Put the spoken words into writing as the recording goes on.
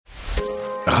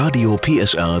Radio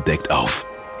PSR deckt auf.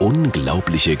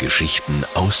 Unglaubliche Geschichten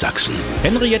aus Sachsen.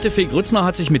 Henriette Fee-Grützner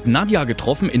hat sich mit Nadja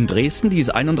getroffen in Dresden. Die ist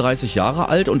 31 Jahre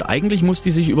alt und eigentlich muss die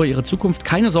sich über ihre Zukunft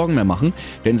keine Sorgen mehr machen,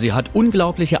 denn sie hat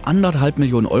unglaubliche 1,5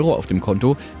 Millionen Euro auf dem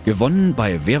Konto, gewonnen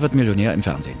bei Wer wird Millionär im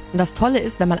Fernsehen. Und das Tolle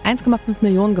ist, wenn man 1,5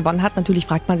 Millionen gewonnen hat, natürlich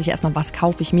fragt man sich erstmal, was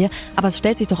kaufe ich mir? Aber es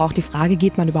stellt sich doch auch die Frage,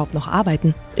 geht man überhaupt noch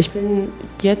arbeiten? Ich bin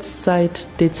jetzt seit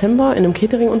Dezember in einem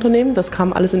Catering-Unternehmen. Das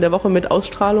kam alles in der Woche mit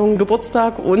Ausstrahlung,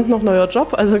 Geburtstag und noch neuer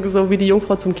Job, also so wie die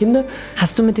Jungfrau zum Kinde.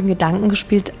 Hast du mit dem Gedanken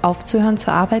gespielt, aufzuhören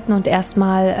zu arbeiten und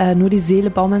erstmal nur die Seele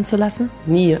baumeln zu lassen?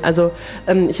 Nie. Also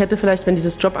ich hätte vielleicht, wenn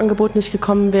dieses Jobangebot nicht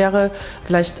gekommen wäre,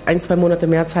 vielleicht 1-2 Monate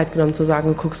mehr Zeit genommen zu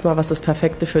sagen, guckst mal, was das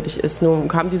Perfekte für dich ist. Nun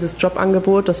kam dieses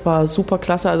Jobangebot, das war super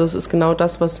klasse, also es ist genau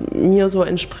das, was mir so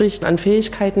entspricht an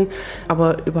Fähigkeiten,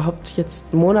 aber überhaupt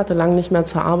jetzt monatelang nicht mehr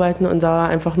zu arbeiten und da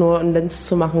einfach nur einen Lenz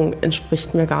zu machen,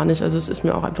 entspricht mir gar nicht. Also es ist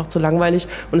mir auch einfach zu langweilig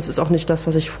und es ist auch nicht das,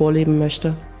 was ich vorleben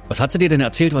möchte. Was hat sie dir denn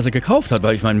erzählt, was sie gekauft hat?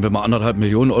 Weil ich meine, wenn man 1,5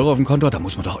 Millionen Euro auf dem Konto hat, da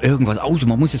muss man doch irgendwas aus.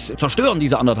 Man muss es zerstören,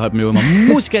 diese 1,5 Millionen. Man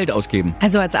muss Geld ausgeben.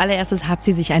 Also als allererstes hat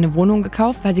sie sich eine Wohnung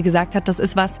gekauft, weil sie gesagt hat, das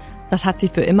ist was, das hat sie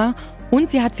für immer. Und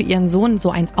sie hat für ihren Sohn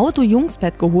so ein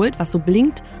Auto-Jungsbett geholt, was so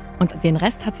blinkt. Und den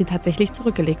Rest hat sie tatsächlich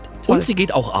zurückgelegt. Toll. Und sie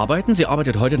geht auch arbeiten. Sie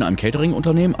arbeitet heute in einem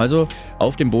Catering-Unternehmen, also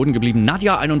auf dem Boden geblieben.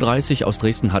 Nadja, 31, aus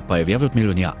Dresden, hat bei Wer wird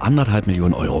Millionär 1,5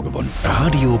 Millionen Euro gewonnen.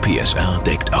 Radio PSR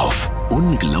deckt auf.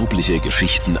 Unglaubliche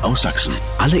Geschichten aus Sachsen.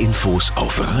 Alle Infos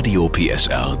auf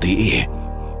radiopsr.de.